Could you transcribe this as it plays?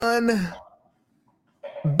Boom,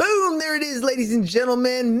 there it is, ladies and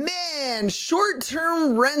gentlemen. Man,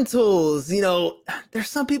 short-term rentals. There's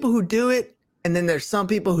some people who do it, and then there's some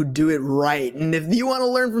people who do it right. And if you want to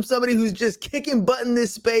learn from somebody who's just kicking butt in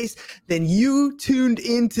this space, then you tuned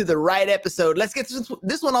into the right episode. Let's get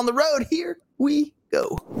this one on the road. Here we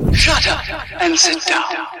go. Shut up and sit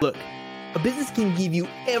down. Look, a business can give you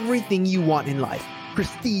everything you want in life.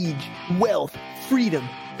 Prestige, wealth, freedom.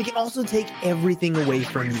 It can also take everything away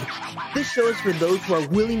from you. This show is for those who are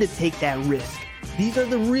willing to take that risk. These are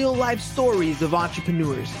the real life stories of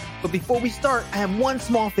entrepreneurs. But before we start, I have one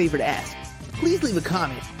small favor to ask. Please leave a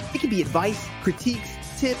comment. It can be advice, critiques,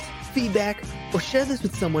 tips, feedback, or share this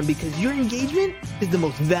with someone because your engagement is the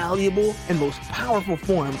most valuable and most powerful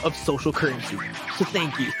form of social currency. So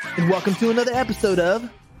thank you, and welcome to another episode of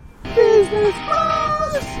Business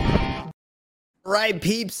Bros. Right,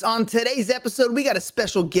 peeps. On today's episode, we got a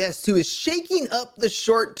special guest who is shaking up the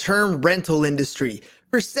short-term rental industry.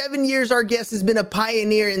 For 7 years, our guest has been a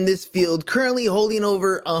pioneer in this field, currently holding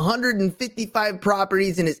over 155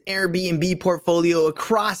 properties in his Airbnb portfolio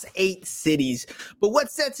across 8 cities. But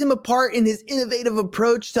what sets him apart in his innovative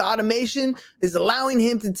approach to automation is allowing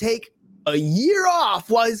him to take a year off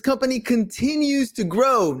while his company continues to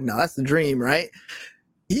grow. Now, that's the dream, right?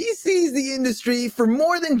 He sees the industry for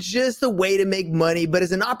more than just a way to make money, but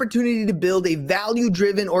as an opportunity to build a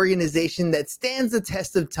value-driven organization that stands the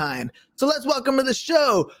test of time. So let's welcome to the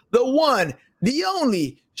show, the one, the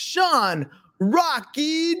only, Sean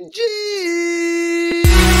Rocky G.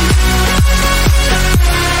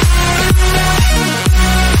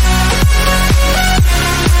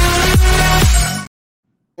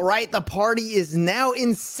 All right, the party is now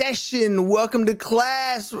in session. Welcome to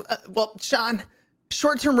class. Sean,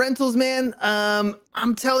 short-term rentals, man.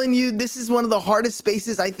 I'm telling you, this is one of the hardest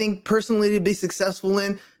spaces I think personally to be successful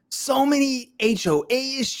in. So many HOA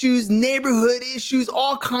issues, neighborhood issues,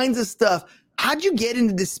 all kinds of stuff. How'd you get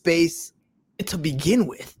into this space to begin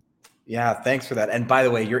with? Yeah, thanks for that. And by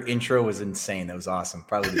the way, your intro was insane. That was awesome.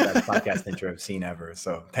 Probably the best podcast intro I've seen ever.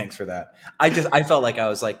 So thanks for that. I felt like I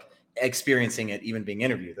was like experiencing it, even being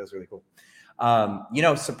interviewed. That was really cool.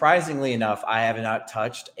 Surprisingly enough, I have not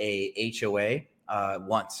touched a HOA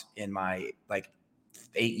once in my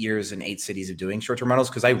 8 years in 8 cities of doing short-term rentals,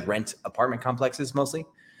 because I rent apartment complexes mostly,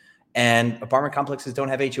 and apartment complexes don't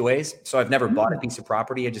have HOAs. So I've never bought a piece of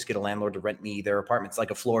property. I just get a landlord to rent me their apartments,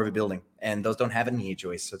 like a floor of a building, and those don't have any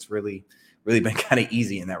HOAs. So it's really, really been kind of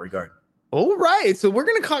easy in that regard. All right. So we're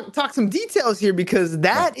going to talk some details here, because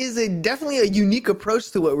that is definitely a unique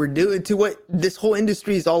approach to what we're doing, to what this whole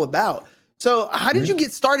industry is all about. So how did you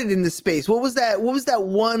get started in this space? What was that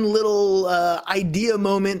one little idea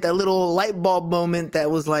moment, that little light bulb moment that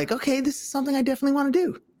was like, okay, this is something I definitely want to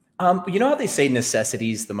do? You know how they say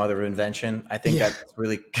necessity is the mother of invention? I think that's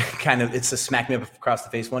really it's a smack me up across the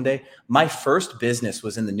face one day. My first business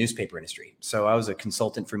was in the newspaper industry. So I was a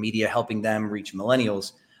consultant for media, helping them reach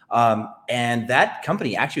millennials. And that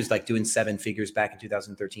company actually was doing 7 figures back in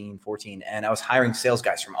 2013, 14. And I was hiring sales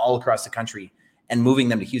guys from all across the country and moving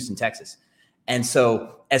them to Houston, Texas. And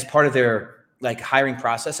so as part of their hiring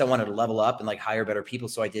process, I wanted to level up and hire better people.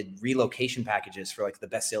 So I did relocation packages for the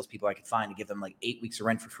best salespeople I could find to give them 8 weeks of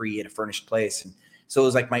rent for free at a furnished place. And so it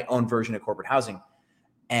was my own version of corporate housing.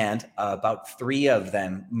 And about 3 of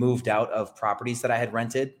them moved out of properties that I had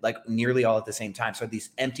rented, nearly all at the same time. So I had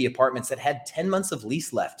these empty apartments that had 10 months of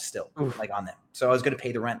lease left still on them. So I was going to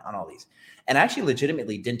pay the rent on all these. And I actually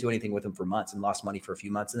legitimately didn't do anything with them for months and lost money for a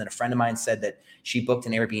few months. And then a friend of mine said that she booked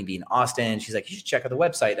an Airbnb in Austin. She's like, you should check out the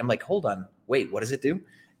website. I'm like, hold on, wait, what does it do?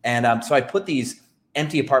 And so I put these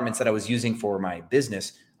empty apartments that I was using for my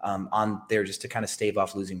business on there just to kind of stave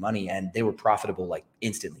off losing money. And they were profitable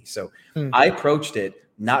instantly. So I approached it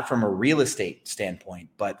not from a real estate standpoint,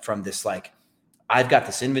 but from this I've got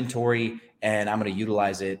this inventory and I'm going to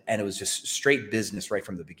utilize it. And it was just straight business right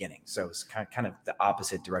from the beginning. So it's kind of the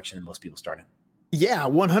opposite direction than most people started. Yeah,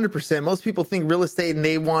 100%. Most people think real estate and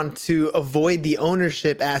they want to avoid the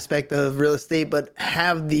ownership aspect of real estate, but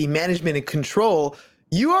have the management and control.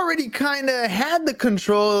 You already kind of had the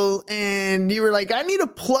control and you were like, I need to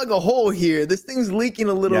plug a hole here. This thing's leaking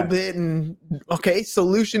a little bit, and okay,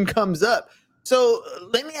 solution comes up. So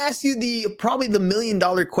let me ask you probably the $1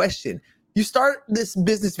 million question. You start this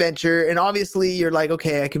business venture and obviously you're like,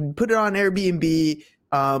 okay, I can put it on Airbnb.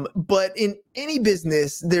 But in any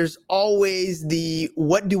business, there's always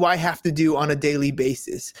what do I have to do on a daily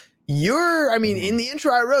basis? In the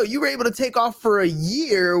intro I wrote, you were able to take off for a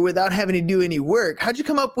year without having to do any work. How'd you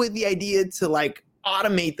come up with the idea to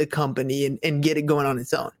automate the company and get it going on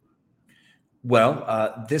its own?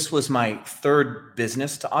 This was my third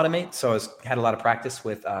business to automate, so had a lot of practice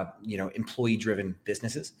with employee-driven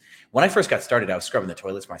businesses. When I first got started, I was scrubbing the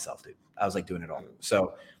toilets myself, dude. I was like doing it all.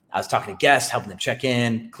 So I was talking to guests, helping them check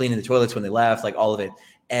in, cleaning the toilets when they left, like all of it.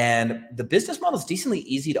 And the business model is decently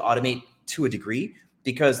easy to automate to a degree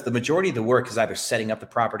because the majority of the work is either setting up the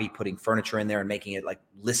property, putting furniture in there, and making it like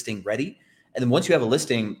listing ready. And then once you have a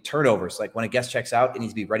listing, turnovers, like when a guest checks out, it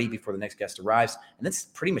needs to be ready before the next guest arrives. And that's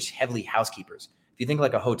pretty much heavily housekeepers. If you think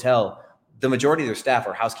like a hotel, the majority of their staff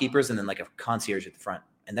are housekeepers and then like a concierge at the front.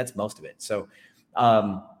 And that's most of it. So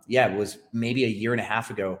it was maybe a year and a half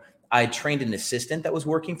ago. I trained an assistant that was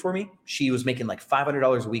working for me. She was making like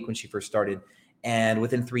 $500 a week when she first started. And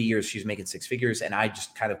within 3 years, she was making six figures. And I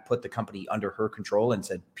just kind of put the company under her control and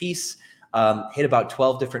said, peace, hit about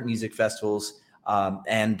 12 different music festivals.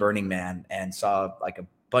 And Burning Man, and saw like a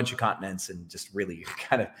bunch of continents, and just really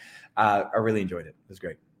kind of, I really enjoyed it. It was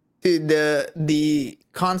great. Dude, the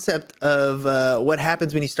concept of what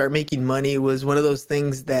happens when you start making money was one of those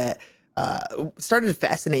things that started to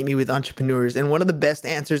fascinate me with entrepreneurs. And one of the best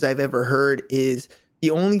answers I've ever heard is the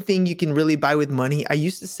only thing you can really buy with money, I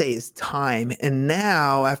used to say, is time. And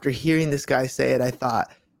now, after hearing this guy say it, I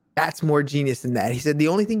thought that's more genius than that. He said the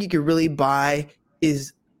only thing you can really buy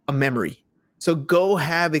is a memory. So go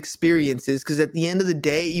have experiences, because at the end of the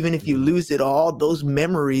day, even if you lose it all, those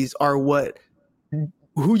memories are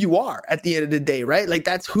who you are at the end of the day, right? Like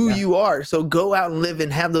that's who you are. So go out and live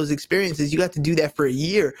and have those experiences. You got to do that for a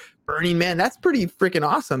year. Burning Man, that's pretty freaking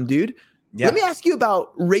awesome, dude. Yeah. Let me ask you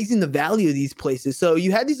about raising the value of these places. So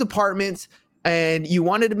you had these apartments and you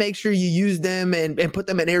wanted to make sure you use them and put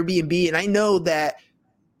them at Airbnb. And I know that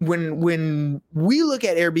when we look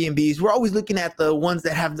at Airbnbs, we're always looking at the ones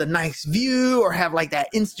that have the nice view or have like that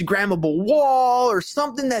Instagrammable wall or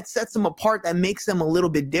something that sets them apart, that makes them a little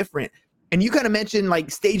bit different. And you kind of mentioned like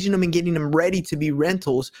staging them and getting them ready to be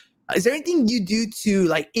rentals. Is there anything you do to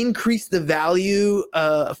like increase the value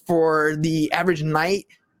for the average night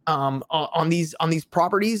on these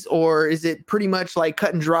properties, or is it pretty much like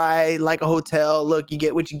cut and dry like a hotel? Look, you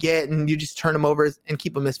get what you get, and you just turn them over and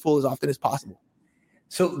keep them as full as often as possible?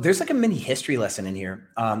 So there's like a mini history lesson in here.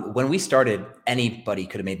 When we started, anybody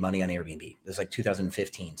could have made money on Airbnb. It was like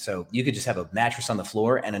 2015. So you could just have a mattress on the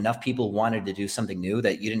floor, and enough people wanted to do something new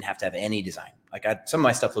that you didn't have to have any design. Like some of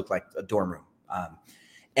my stuff looked like a dorm room.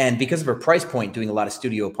 And because of our price point, doing a lot of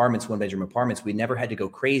studio apartments, one bedroom apartments, we never had to go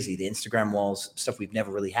crazy. The Instagram walls, stuff we've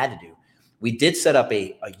never really had to do. We did set up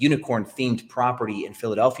a unicorn themed property in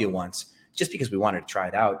Philadelphia once, just because we wanted to try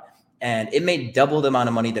it out. And it made double the amount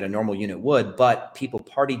of money that a normal unit would, but people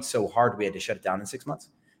partied so hard we had to shut it down in 6 months.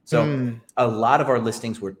 So a lot of our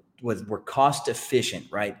listings were cost efficient,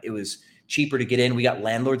 right? It was cheaper to get in. We got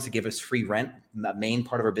landlords to give us free rent. And the main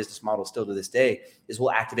part of our business model still to this day is we'll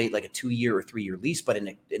activate like a 2-year or 3-year lease, but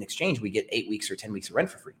in exchange, we get 8 weeks or 10 weeks of rent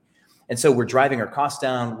for free. And so we're driving our costs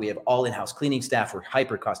down. We have all in-house cleaning staff. We're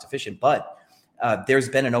hyper cost efficient, but there's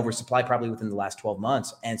been an oversupply probably within the last 12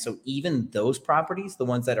 months. And so even those properties, the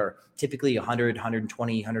ones that are typically $100,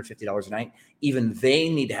 $120, $150 a night, even they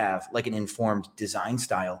need to have like an informed design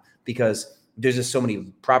style, because there's just so many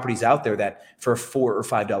properties out there that for $4 or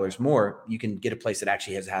 $5 more, you can get a place that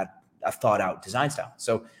actually has had a thought out design style.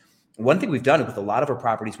 So one thing we've done with a lot of our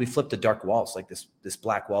properties, we flipped the dark walls, like this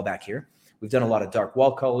black wall back here. We've done a lot of dark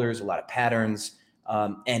wall colors, a lot of patterns.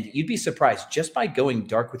 And you'd be surprised, just by going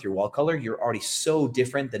dark with your wall color, you're already so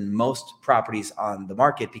different than most properties on the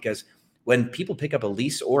market, because when people pick up a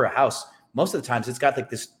lease or a house, most of the times it's got like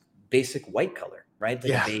this basic white color, right?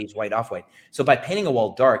 Like a beige, white, off-white. So by painting a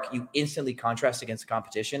wall dark, you instantly contrast against the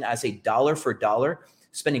competition. As a dollar for dollar,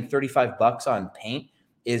 spending $35 on paint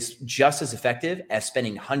is just as effective as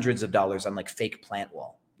spending hundreds of dollars on like fake plant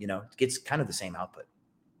wall. You know, it gets kind of the same output.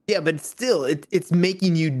 Yeah, but still, it's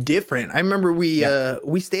making you different. I remember we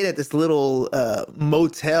stayed at this little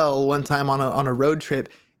motel one time on a road trip,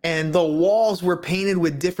 and the walls were painted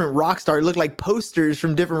with different rock stars. It looked like posters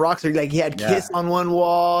from different rock stars. Like he had Kiss on one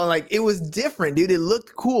wall. Like it was different, dude. It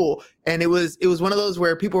looked cool, and it was one of those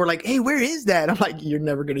where people were like, "Hey, where is that?" I'm like, "You're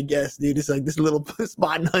never gonna guess, dude. It's like this little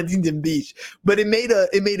spot in Huntington Beach." But it made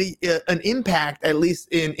an impact, at least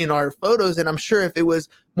in our photos. And I'm sure if it was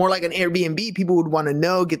more like an Airbnb, people would want to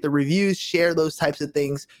know, get the reviews, share those types of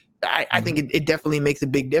things. I think it definitely makes a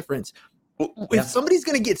big difference. If somebody's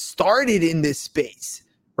gonna get started in this space.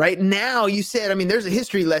 Right now, you said, I mean, there's a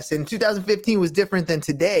history lesson. 2015 was different than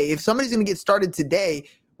today. If somebody's going to get started today,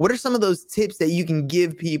 what are some of those tips that you can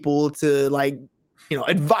give people to, like, you know,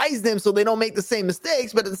 advise them so they don't make the same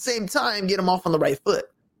mistakes, but at the same time, get them off on the right foot?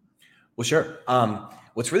 Well, sure.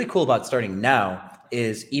 What's really cool about starting now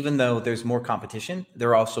is even though there's more competition, there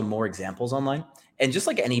are also more examples online. And just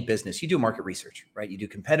like any business, you do market research, right? You do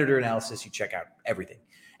competitor analysis, you check out everything.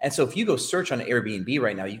 And so if you go search on Airbnb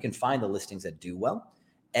right now, you can find the listings that do well,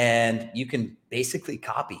 and you can basically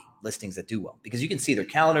copy listings that do well because you can see their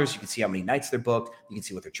calendars, you can see how many nights they're booked, you can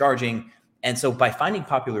see what they're charging. And so by finding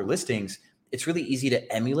popular listings, it's really easy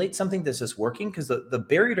to emulate something that's just working because the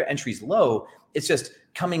barrier to entry is low. It's just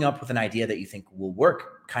coming up with an idea that you think will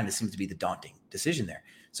work kind of seems to be the daunting decision there.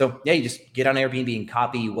 So yeah, you just get on Airbnb and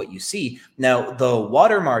copy what you see. Now, the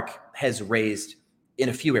watermark has raised in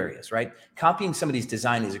a few areas, right? Copying somebody's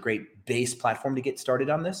design is a great base platform to get started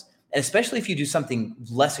on this. And especially if you do something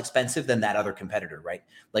less expensive than that other competitor, right?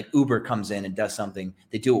 Like Uber comes in and does something,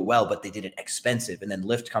 they do it well, but they did it expensive. And then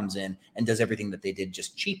Lyft comes in and does everything that they did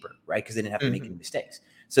just cheaper, right? Because they didn't have to make any mistakes.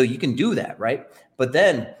 So you can do that, right? But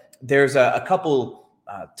then there's a couple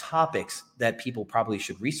topics that people probably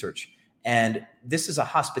should research. And this is a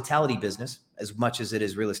hospitality business as much as it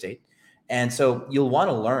is real estate. And so you'll want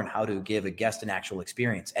to learn how to give a guest an actual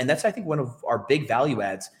experience. And that's, I think, one of our big value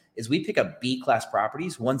adds is we pick up B-class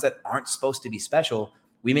properties, ones that aren't supposed to be special.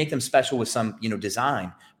 We make them special with some,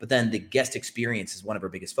 design, but then the guest experience is one of our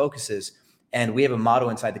biggest focuses. And we have a motto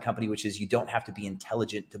inside the company, which is you don't have to be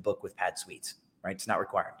intelligent to book with Pad Suites, right? It's not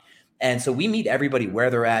required. And so we meet everybody where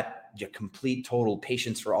they're at, complete total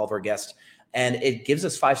patience for all of our guests. And it gives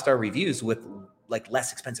us 5-star reviews with like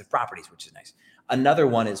less expensive properties, which is nice. Another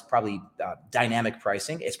one is probably dynamic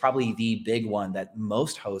pricing. It's probably the big one that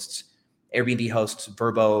most hosts, Airbnb hosts,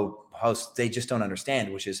 Vrbo hosts, they just don't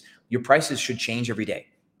understand, which is your prices should change every day,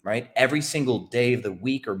 right? Every single day of the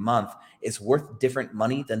week or month is worth different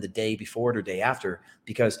money than the day before it or day after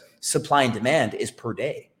because supply and demand is per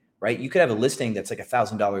day, right? You could have a listing that's like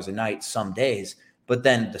 $1,000 a night some days, but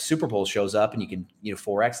then the Super Bowl shows up and you can,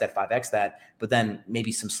 4X that, 5X that, but then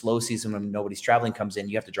maybe some slow season when nobody's traveling comes in,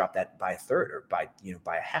 you have to drop that by a third or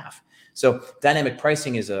by a half. So dynamic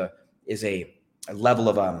pricing is a level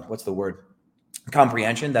of,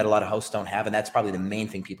 comprehension that a lot of hosts don't have. And that's probably the main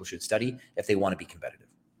thing people should study if they want to be competitive.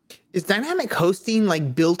 Is dynamic hosting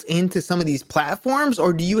like built into some of these platforms,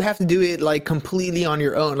 or do you have to do it like completely on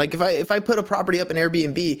your own? Like if I put a property up in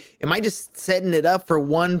Airbnb, am I just setting it up for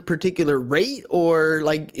one particular rate, or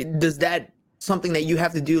like does that something that you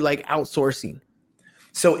have to do like outsourcing?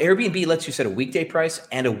 So Airbnb lets you set a weekday price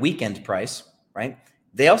and a weekend price, right?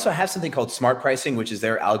 They also have something called smart pricing, which is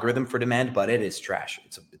their algorithm for demand, but it is trash.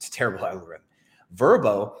 It's a terrible algorithm.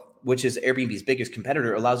 Vrbo, which is Airbnb's biggest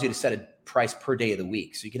competitor, allows you to set a price per day of the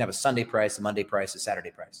week. So you can have a Sunday price, a Monday price, a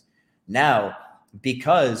Saturday price. Now,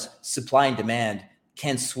 because supply and demand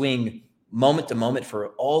can swing moment to moment for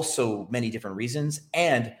also many different reasons,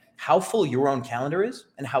 and how full your own calendar is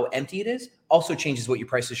and how empty it is also changes what your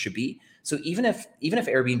prices should be. So even if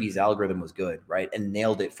Airbnb's algorithm was good, right, and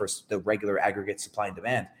nailed it for the regular aggregate supply and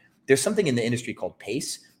demand, there's something in the industry called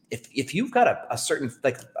pace. If you've got a certain,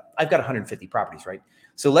 like I've got 150 properties, right?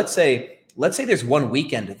 So let's say there's one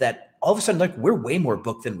weekend that all of a sudden, like we're way more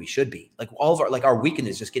booked than we should be. Like all of our weekend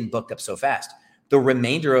is just getting booked up so fast. The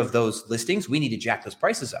remainder of those listings, we need to jack those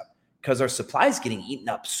prices up because our supply is getting eaten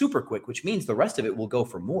up super quick, which means the rest of it will go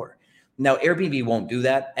for more. Now, Airbnb won't do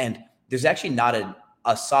that. And there's actually not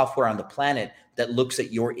a software on the planet that looks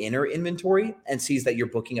at your inner inventory and sees that you're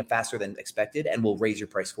booking up faster than expected and will raise your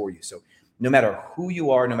price for you. So no matter who you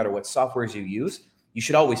are, no matter what softwares you use, you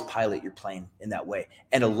should always pilot your plane in that way.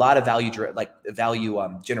 And a lot of value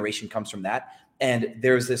generation comes from that. And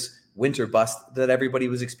there's this winter bust that everybody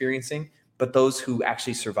was experiencing, but those who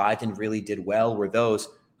actually survived and really did well were those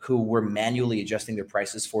who were manually adjusting their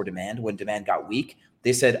prices for demand when demand got weak.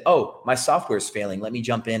 They said, oh, my software is failing. Let me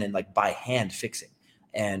jump in and like by hand fix it.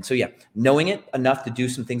 And so, yeah, knowing it enough to do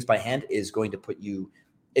some things by hand is going to put you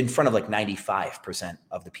in front of like 95%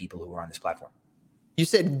 of the people who are on this platform. You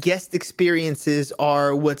said guest experiences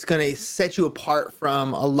are what's going to set you apart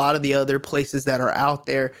from a lot of the other places that are out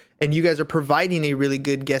there. And you guys are providing a really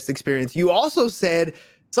good guest experience. You also said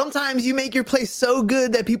sometimes you make your place so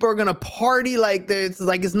good that people are going to party like it's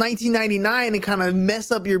 1999 and kind of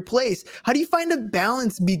mess up your place. How do you find a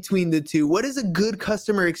balance between the two? What is a good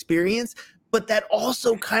customer experience, but that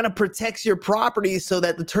also kind of protects your property so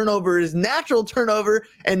that the turnover is natural turnover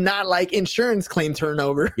and not like insurance claim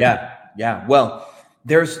turnover? Yeah. Well,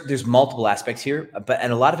 there's multiple aspects here,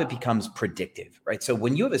 and a lot of it becomes predictive, right? So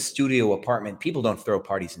when you have a studio apartment, people don't throw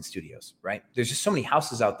parties in studios, right? There's just so many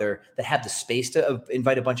houses out there that have the space to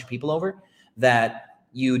invite a bunch of people over that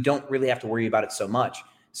you don't really have to worry about it so much.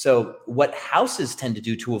 So what houses tend to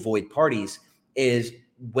do to avoid parties is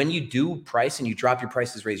when you do price and you drop your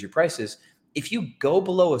prices, raise your prices, if you go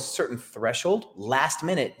below a certain threshold, last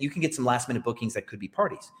minute, you can get some last minute bookings that could be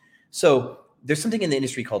parties. So there's something in the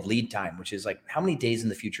industry called lead time, which is like how many days in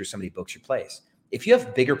the future somebody books your place. If you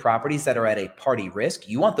have bigger properties that are at a party risk,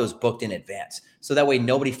 you want those booked in advance. So that way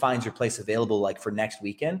nobody finds your place available like for next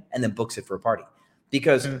weekend and then books it for a party.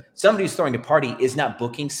 Because somebody who's throwing a party is not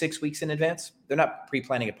booking 6 weeks in advance. They're not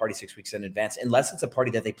pre-planning a party 6 weeks in advance unless it's a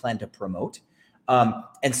party that they plan to promote.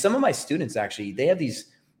 And some of my students actually, they have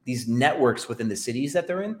these networks within the cities that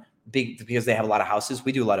they're in, because they have a lot of houses.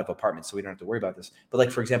 We do a lot of apartments, so we don't have to worry about this. But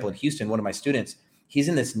like, for example, in Houston, one of my students, he's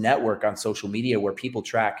in this network on social media where people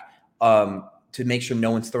track to make sure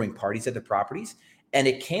no one's throwing parties at their properties. And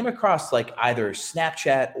it came across like either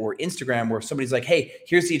Snapchat or Instagram where somebody's like, hey,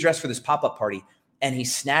 here's the address for this pop-up party. And he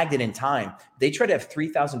snagged it in time. They tried to have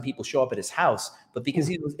 3,000 people show up at his house, but because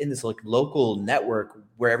he was in this like local network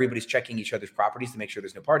where everybody's checking each other's properties to make sure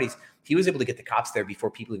there's no parties, he was able to get the cops there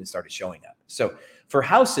before people even started showing up. So for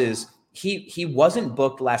houses, he wasn't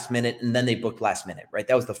booked last minute, and then they booked last minute, right?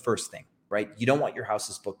 That was the first thing, right? You don't want your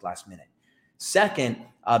houses booked last minute. Second,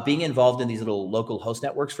 being involved in these little local host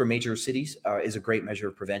networks for major cities is a great measure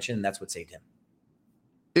of prevention, and that's what saved him.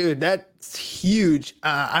 Dude, that's huge.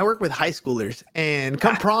 I work with high schoolers, and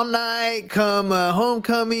come prom night, come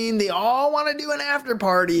homecoming, they all want to do an after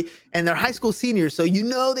party, and they're high school seniors. So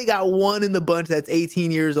they got one in the bunch that's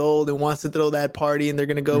 18 years old and wants to throw that party, and they're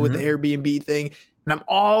going to go with the Airbnb thing. And I'm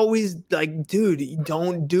always like, dude,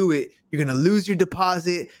 don't do it. You're going to lose your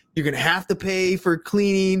deposit. You're going to have to pay for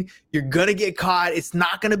cleaning. You're going to get caught. It's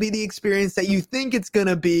not going to be the experience that you think it's going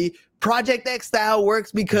to be. Project X style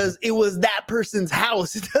works because it was that person's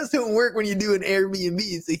house. It doesn't work when you do an Airbnb.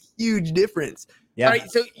 It's a huge difference. Yeah. All right,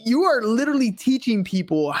 so you are literally teaching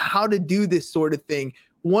people how to do this sort of thing.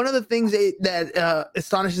 One of the things that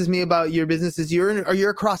astonishes me about your business is you're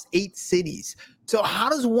across 8 cities. So how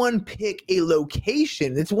does one pick a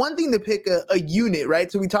location? It's one thing to pick a unit,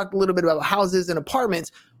 right? So we talked a little bit about houses and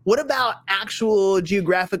apartments. What about actual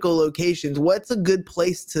geographical locations? What's a good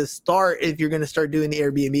place to start if you're going to start doing the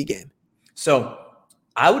Airbnb game? So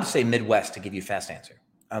I would say Midwest to give you a fast answer.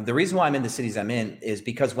 The reason why I'm in the cities I'm in is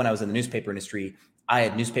because when I was in the newspaper industry, I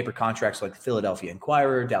had newspaper contracts like the Philadelphia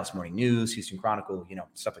Inquirer, Dallas Morning News, Houston Chronicle,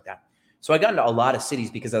 stuff like that. So I got into a lot of cities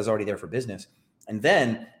because I was already there for business. And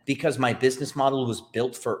then because my business model was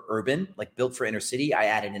built for urban, like built for inner city, I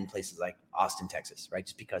added in places like Austin, Texas, right?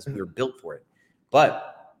 Just because we were built for it.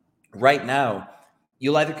 But right now,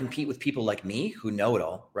 you'll either compete with people like me who know it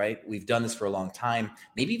all, right? We've done this for a long time.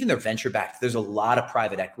 Maybe even they're venture backed. There's a lot of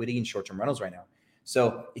private equity in short-term rentals right now.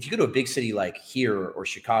 So if you go to a big city like here or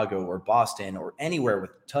Chicago or Boston or anywhere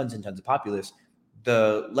with tons and tons of populace,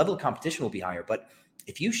 the level of competition will be higher. But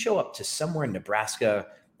if you show up to somewhere in Nebraska,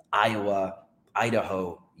 Iowa,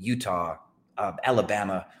 Idaho, Utah,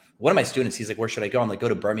 Alabama, one of my students, he's like, where should I go? I'm like, go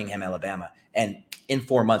to Birmingham, Alabama. And in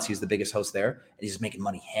 4 months, he's the biggest host there. And he's just making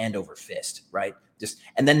money hand over fist, right?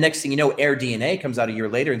 And then next thing you know, AirDNA comes out a year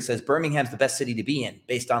later and says Birmingham's the best city to be in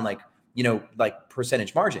based on like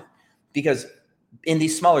percentage margin. Because in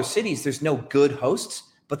these smaller cities, there's no good hosts,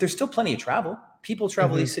 but there's still plenty of travel. People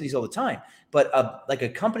travel these cities all the time. But like a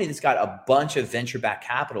company that's got a bunch of venture-backed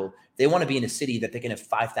capital, they want to be in a city that they can have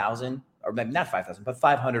 5,000, or maybe not 5,000, but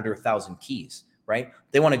 500 or 1,000 keys, right?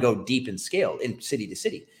 They want to go deep in scale in city to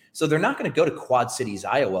city. So they're not going to go to Quad Cities,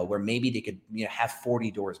 Iowa, where maybe they could have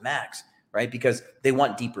 40 doors max, right? Because they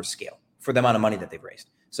want deeper scale for the amount of money that they've raised.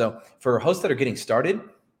 So for hosts that are getting started,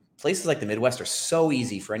 places like the Midwest are so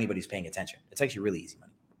easy for anybody who's paying attention. It's actually really easy money.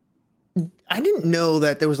 I didn't know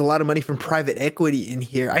that there was a lot of money from private equity in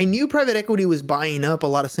here. I knew private equity was buying up a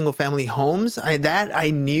lot of single family homes.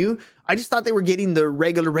 I knew. I just thought they were getting the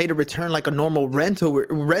regular rate of return like a normal rental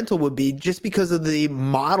would be, just because of the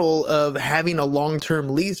model of having a long-term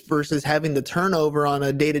lease versus having the turnover on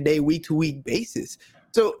a day-to-day, week-to-week basis.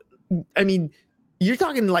 So, I mean, you're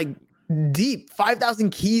talking like deep 5,000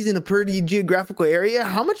 keys in a pretty geographical area.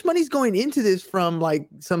 How much money's going into this from like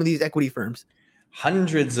some of these equity firms?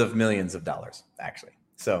 Hundreds of millions of dollars, actually.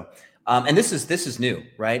 So, and this is new,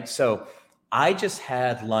 right? So I just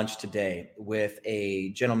had lunch today with a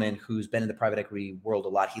gentleman who's been in the private equity world a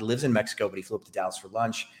lot. He lives in Mexico, but he flew up to Dallas for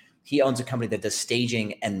lunch. He owns a company that does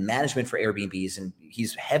staging and management for Airbnbs, and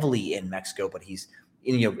he's heavily in Mexico, but he's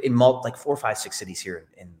in like 4, 5, 6 cities here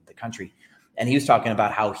in the country. And he was talking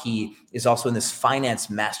about how he is also in this finance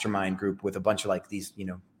mastermind group with a bunch of like these,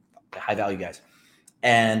 high value guys.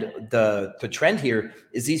 And the trend here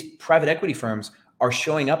is these private equity firms are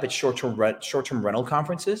showing up at short-term rental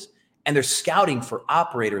conferences, and they're scouting for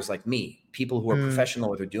operators like me, people who are professional at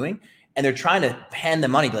what they're doing, and they're trying to hand them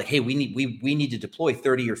money, be like, hey, we need to deploy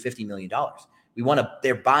 $30 or $50 million.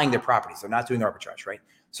 They're buying their properties. They're not doing arbitrage, right?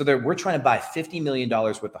 So we're trying to buy $50 million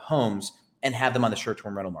worth of homes and have them on the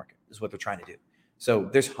short-term rental market is what they're trying to do. So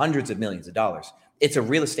there's hundreds of millions of dollars. It's a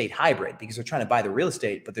real estate hybrid because they're trying to buy the real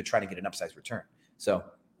estate, but they're trying to get an upsized return. So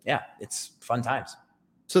yeah, it's fun times.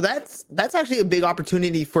 So that's actually a big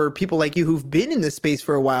opportunity for people like you who've been in this space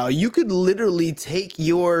for a while. You could literally take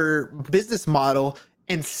your business model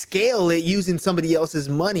and scale it using somebody else's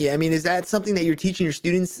money. I mean, is that something that you're teaching your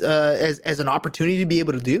students as an opportunity to be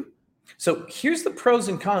able to do? So here's the pros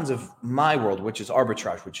and cons of my world, which is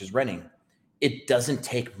arbitrage, which is renting. It doesn't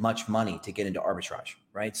take much money to get into arbitrage,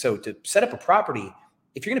 right? So to set up a property,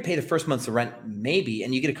 if you're going to pay the first month's of rent, maybe,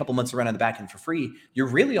 and you get a couple months of rent on the back end for free, you're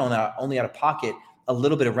really only out of pocket a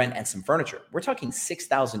little bit of rent and some furniture. We're talking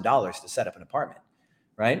 $6,000 to set up an apartment,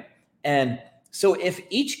 right? And so if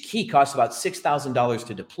each key costs about $6,000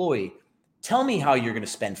 to deploy, tell me how you're going to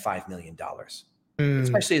spend $5 million,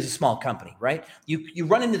 especially as a small company, right? You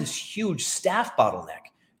run into this huge staff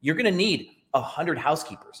bottleneck. You're going to need 100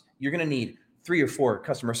 housekeepers. You're going to need 3 or 4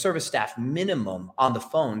 customer service staff minimum on the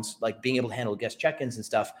phones, like being able to handle guest check-ins and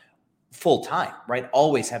stuff full time, right?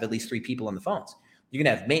 Always have at least 3 people on the phones. You're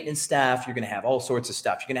going to have maintenance staff. You're going to have all sorts of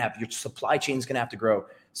stuff. You're going to have your supply chain's going to have to grow.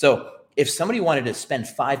 So if somebody wanted to spend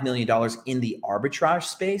 $5 million in the arbitrage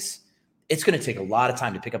space, it's going to take a lot of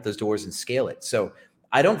time to pick up those doors and scale it. So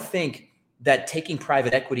I don't think that taking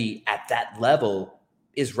private equity at that level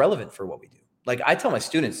is relevant for what we do. Like I tell my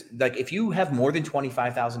students, like if you have more than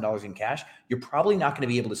 $25,000 in cash, you're probably not going to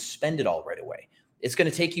be able to spend it all right away. It's going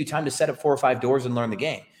to take you time to set up 4 or 5 doors and learn the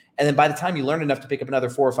game. And then by the time you learn enough to pick up another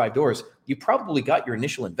 4 or 5 doors, you probably got your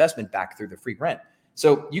initial investment back through the free rent.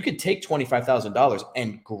 So you could take $25,000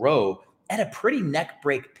 and grow at a pretty neck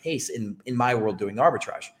break pace in my world doing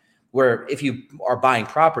arbitrage, where if you are buying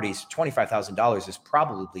properties, $25,000 is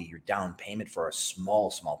probably your down payment for a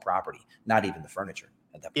small property, not even the furniture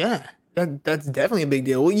at that point. Yeah. That's definitely a big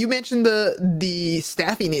deal. Well, you mentioned the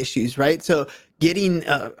staffing issues, right? So getting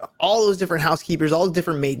all those different housekeepers, all the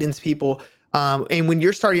different maintenance people. And when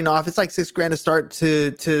you're starting off, it's like $6,000 to start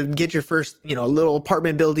to get your first, little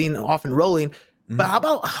apartment building off and rolling. But how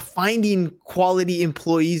about finding quality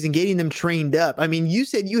employees and getting them trained up? I mean, you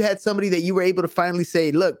said you had somebody that you were able to finally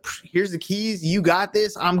say, look, here's the keys. You got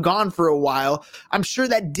this. I'm gone for a while. I'm sure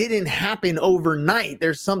that didn't happen overnight.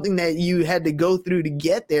 There's something that you had to go through to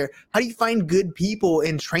get there. How do you find good people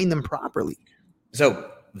and train them properly?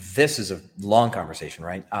 So this is a long conversation,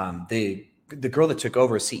 right? The girl that took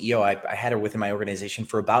over as CEO, I had her within my organization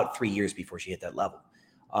for about 3 years before she hit that level.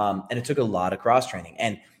 And it took a lot of cross training.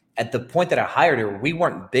 And at the point that I hired her, we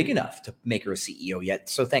weren't big enough to make her a CEO yet.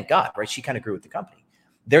 So thank God, right? She kind of grew with the company.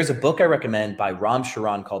 There's a book I recommend by Ram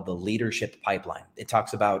Charan called The Leadership Pipeline. It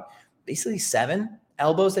talks about basically 7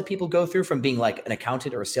 elbows that people go through from being like an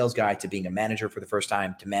accountant or a sales guy to being a manager for the first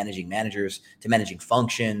time, to managing managers, to managing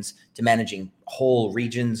functions, to managing whole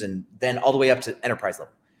regions, and then all the way up to enterprise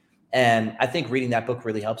level. And I think reading that book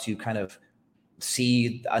really helps you kind of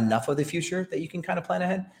see enough of the future that you can kind of plan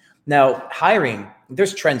ahead. Now, hiring,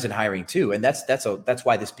 there's trends in hiring too. And that's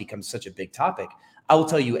why this becomes such a big topic. I will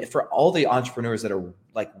tell you, for all the entrepreneurs that are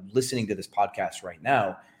like listening to this podcast right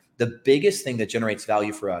now, the biggest thing that generates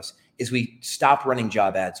value for us is we stop running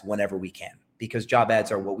job ads whenever we can, because job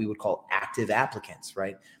ads are what we would call active applicants,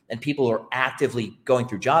 right? And people are actively going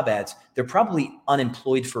through job ads. They're probably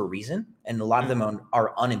unemployed for a reason. And a lot of them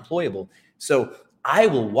are unemployable. So I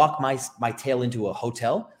will walk my tail into a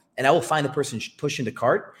hotel and I will find the person pushing the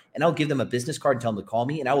cart and I'll give them a business card and tell them to call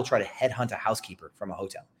me, and I will try to headhunt a housekeeper from a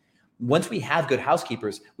hotel. Once we have good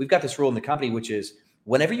housekeepers, we've got this rule in the company, which is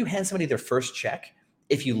whenever you hand somebody their first check,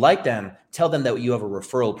 if you like them, tell them that you have a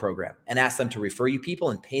referral program and ask them to refer you people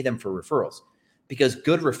and pay them for referrals. Because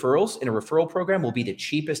good referrals in a referral program will be the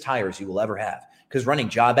cheapest hires you will ever have. Because running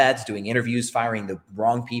job ads, doing interviews, firing the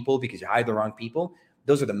wrong people because you hired the wrong people,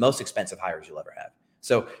 those are the most expensive hires you'll ever have.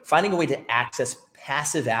 So finding a way to access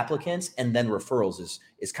passive applicants and then referrals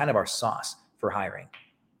is kind of our sauce for hiring.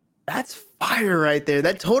 That's fire right there.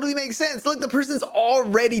 That totally makes sense. Look, the person's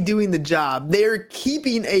already doing the job. They're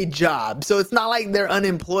keeping a job. So it's not like they're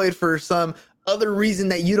unemployed for some other reason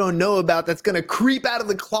that you don't know about that's going to creep out of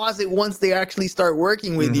the closet once they actually start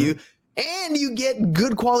working with you. And you get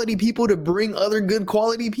good quality people to bring other good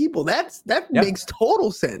quality people. That makes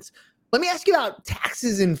total sense. Let me ask you about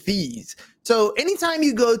taxes and fees. So anytime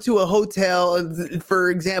you go to a hotel, for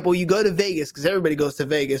example, you go to Vegas, because everybody goes to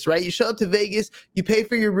Vegas, right? You show up to Vegas, you pay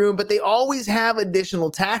for your room, but they always have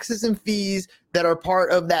additional taxes and fees that are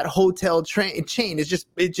part of that hotel chain. It's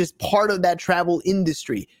just part of that travel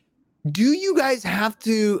industry. Do you guys have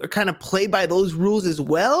to kind of play by those rules as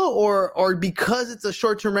well, or because it's a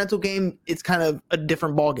short-term rental game, it's kind of a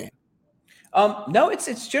different ball game? No,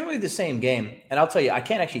 it's generally the same game. And I'll tell you, I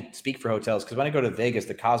can't actually speak for hotels because when I go to Vegas,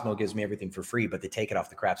 the Cosmo gives me everything for free, but they take it off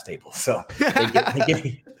the craps table. So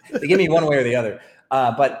they give me one way or the other.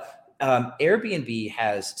 But Airbnb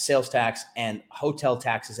has sales tax and hotel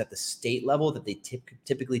taxes at the state level that they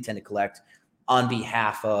typically tend to collect on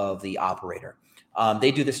behalf of the operator.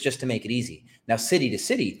 They do this just to make it easy. Now, city to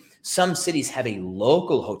city, some cities have a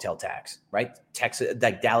local hotel tax, right? Texas,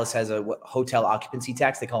 like Dallas has a hotel occupancy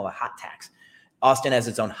tax. They call it a hot tax. Austin has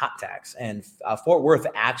its own hot tax, and Fort Worth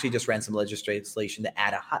actually just ran some legislation to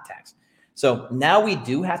add a hot tax. So now we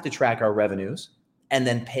do have to track our revenues and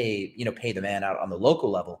then pay the man out on the local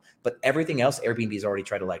level. But everything else, Airbnb's already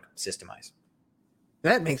tried to like systemize.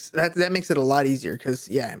 That makes it a lot easier because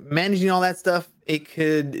managing all that stuff, it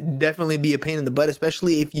could definitely be a pain in the butt,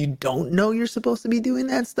 especially if you don't know you're supposed to be doing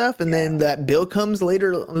that stuff, and then that bill comes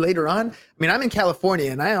later on. I mean, I'm in California,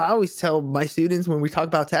 and I always tell my students when we talk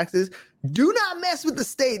about taxes, do not mess with the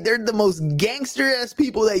state. They're the most gangster-ass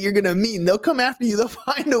people that you're gonna meet, and they'll come after you. They'll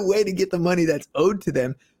find a way to get the money that's owed to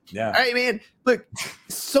them. Yeah. All right, man. Look,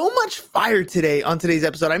 so much fire today on today's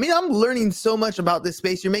episode. I mean, I'm learning so much about this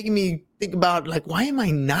space. You're making me think about, like, why am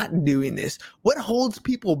I not doing this? What holds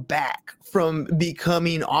people back from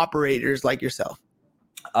becoming operators like yourself?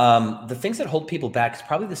 The things that hold people back is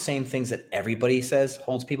probably the same things that everybody says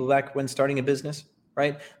holds people back when starting a business,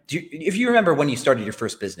 right? If you remember when you started your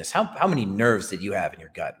first business, how many nerves did you have in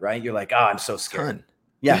your gut, right? You're like, oh, I'm so scared.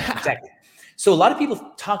 Yeah, exactly. So a lot of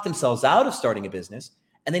people talk themselves out of starting a business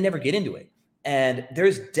and they never get into it. And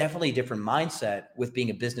there's definitely a different mindset with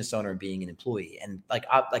being a business owner and being an employee. And like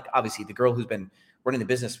obviously the girl who's been running the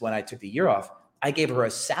business when I took the year off, I gave her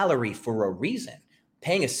a salary for a reason.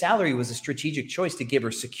 Paying a salary was a strategic choice to give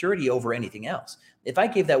her security over anything else. If I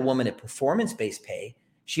gave that woman a performance-based pay,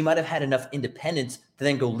 she might have had enough independence to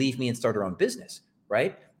then go leave me and start her own business,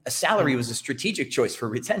 right? A salary was a strategic choice for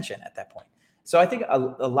retention at that point. So I think a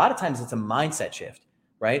lot of times it's a mindset shift,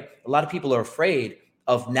 right? A lot of people are afraid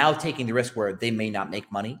of now taking the risk where they may not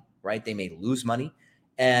make money, right? They may lose money.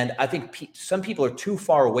 And I think some people are too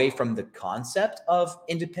far away from the concept of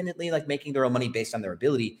independently like making their own money based on their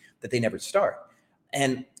ability that they never start.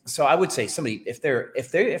 And so I would say somebody, if they're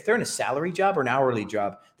in a salary job or an hourly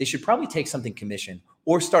job, they should probably take something commission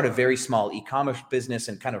or start a very small e-commerce business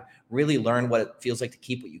and kind of really learn what it feels like to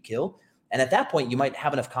keep what you kill. And at that point, you might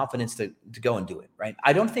have enough confidence to go and do it, right?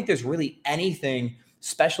 I don't think there's really anything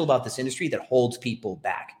special about this industry that holds people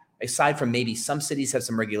back, aside from maybe some cities have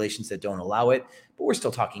some regulations that don't allow it, but we're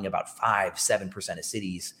still talking about 5-7% of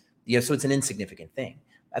cities. So it's an insignificant thing.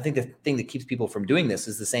 I think the thing that keeps people from doing this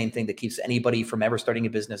is the same thing that keeps anybody from ever starting a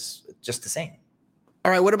business just the same.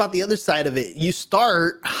 All right, what about the other side of it? You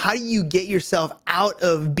start, how do you get yourself out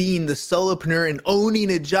of being the solopreneur and owning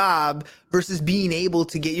a job versus being able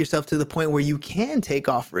to get yourself to the point where you can take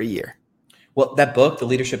off for a year? Well, that book, The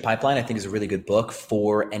Leadership Pipeline, I think is a really good book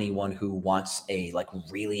for anyone who wants a like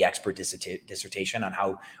really expert dissertation on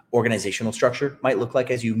how organizational structure might look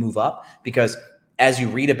like as you move up. Because as you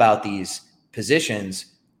read about these positions,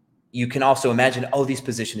 you can also imagine, oh, these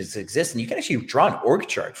positions exist. And you can actually draw an org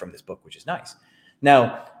chart from this book, which is nice.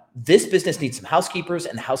 Now, this business needs some housekeepers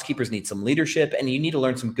and the housekeepers need some leadership, and you need to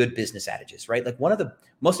learn some good business adages, right? Like one of the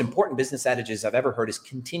most important business adages I've ever heard is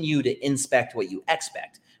continue to inspect what you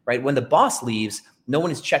expect, right? When the boss leaves, no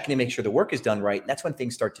one is checking to make sure the work is done right. And that's when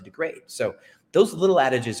things start to degrade. So those little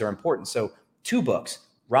adages are important. So 2 books,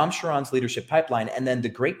 Ram Charan's Leadership Pipeline, and then The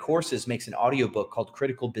Great Courses makes an audiobook called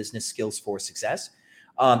Critical Business Skills for Success.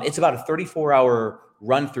 It's about a 34-hour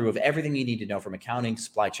run through of everything you need to know from accounting,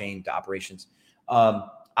 supply chain to operations.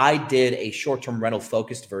 I did a short-term rental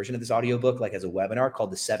focused version of this audiobook, like as a webinar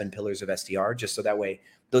called The 7 Pillars of SDR, just so that way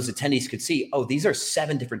those attendees could see, oh, these are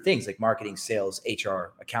 7 different things like marketing, sales,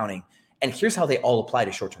 HR, accounting, and here's how they all apply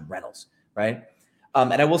to short-term rentals, right?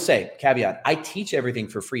 And I will say, caveat, I teach everything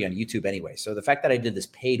for free on YouTube anyway. So the fact that I did this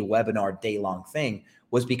paid webinar day-long thing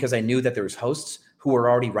was because I knew that there was hosts who were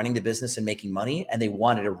already running the business and making money, and they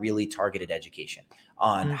wanted a really targeted education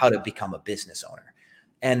on how to become a business owner.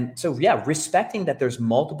 And so, yeah, respecting that there's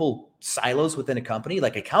multiple silos within a company,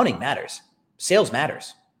 like accounting matters, sales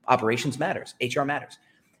matters, operations matters, HR matters.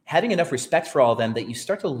 Having enough respect for all of them that you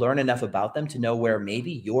start to learn enough about them to know where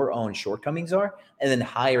maybe your own shortcomings are, and then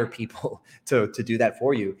hire people to do that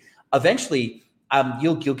for you. Eventually,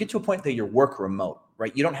 you'll get to a point that you work remote,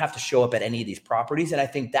 right? You don't have to show up at any of these properties. And I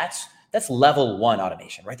think that's level 1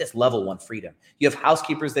 automation, right? That's level 1 freedom. You have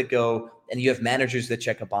housekeepers that go and you have managers that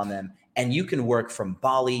check up on them, and you can work from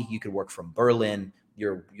Bali, you can work from Berlin,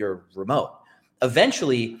 you're remote.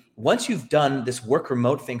 Eventually, once you've done this work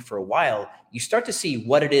remote thing for a while, you start to see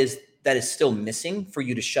what it is that is still missing for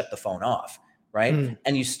you to shut the phone off, right?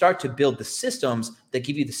 And you start to build the systems that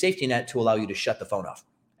give you the safety net to allow you to shut the phone off.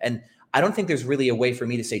 And I don't think there's really a way for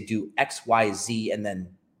me to say do X, Y, Z, and then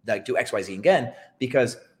like do X, Y, Z again,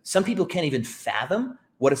 because some people can't even fathom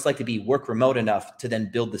what it's like to be work remote enough to then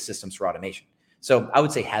build the systems for automation. So I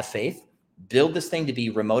would say have faith, build this thing to be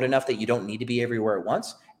remote enough that you don't need to be everywhere at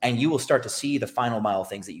once, and you will start to see the final mile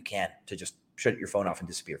things that you can to just shut your phone off and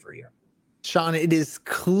disappear for a year. Sean, it is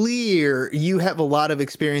clear you have a lot of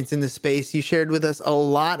experience in the space. You shared with us a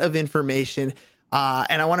lot of information,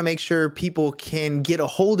 and I want to make sure people can get a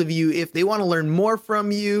hold of you if they want to learn more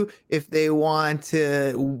from you, if they want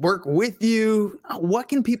to work with you. What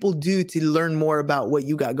can people do to learn more about what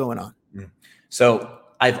you got going on? So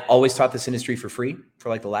I've always taught this industry for free for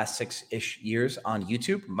like the last 6-ish years on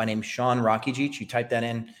YouTube. My name's Sean Rakijich. You type that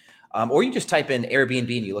in, or you just type in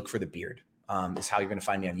Airbnb and you look for the beard, is how you're going to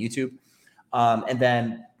find me on YouTube. And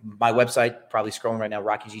then my website, probably scrolling right now,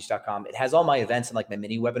 rakijich.com. It has all my events and like my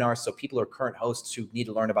mini webinars. So people are current hosts who need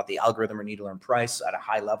to learn about the algorithm or need to learn price at a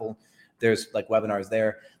high level. There's like webinars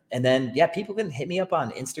there. And then, yeah, people can hit me up on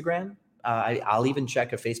Instagram. I'll even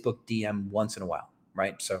check a Facebook DM once in a while,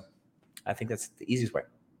 right? So I think that's the easiest way.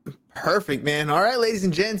 Perfect, man. All right, ladies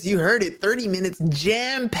and gents, you heard it. 30 minutes,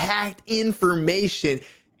 jam-packed information.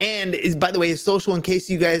 And is, by the way, is social in case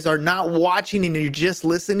you guys are not watching and you're just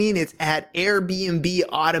listening. It's at Airbnb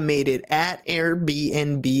Automated, at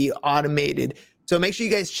Airbnb Automated. So make sure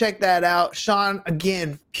you guys check that out. Sean,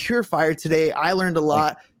 again, pure fire today. I learned a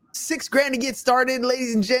lot. $6,000 to get started,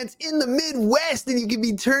 ladies and gents, in the Midwest, and you can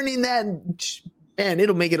be turning that. Man,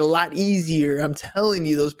 it'll make it a lot easier. I'm telling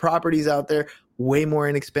you, those properties out there, way more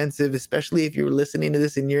inexpensive, especially if you're listening to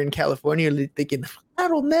this and you're in California, you're thinking,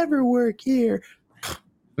 that'll never work here.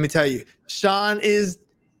 Let me tell you, Sean is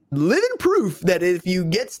living proof that if you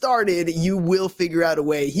get started, you will figure out a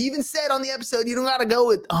way. He even said on the episode, you don't got to go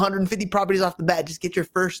with 150 properties off the bat. Just get your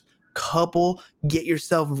first couple, get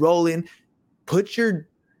yourself rolling, put your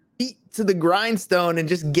feet to the grindstone and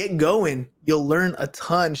just get going. You'll learn a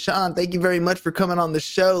ton. Sean, thank you very much for coming on the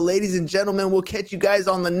show. Ladies and gentlemen, we'll catch you guys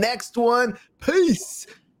on the next one. Peace.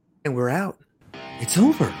 And we're out. It's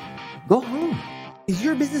over. Go home. Is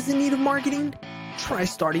your business in need of marketing? Try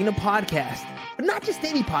starting a podcast, but not just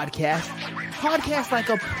any podcast. Podcast like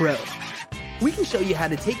a pro. We can show you how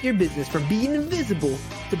to take your business from being invisible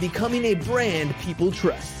to becoming a brand people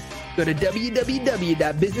trust. Go to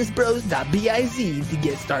www.businessbros.biz to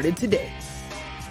get started today.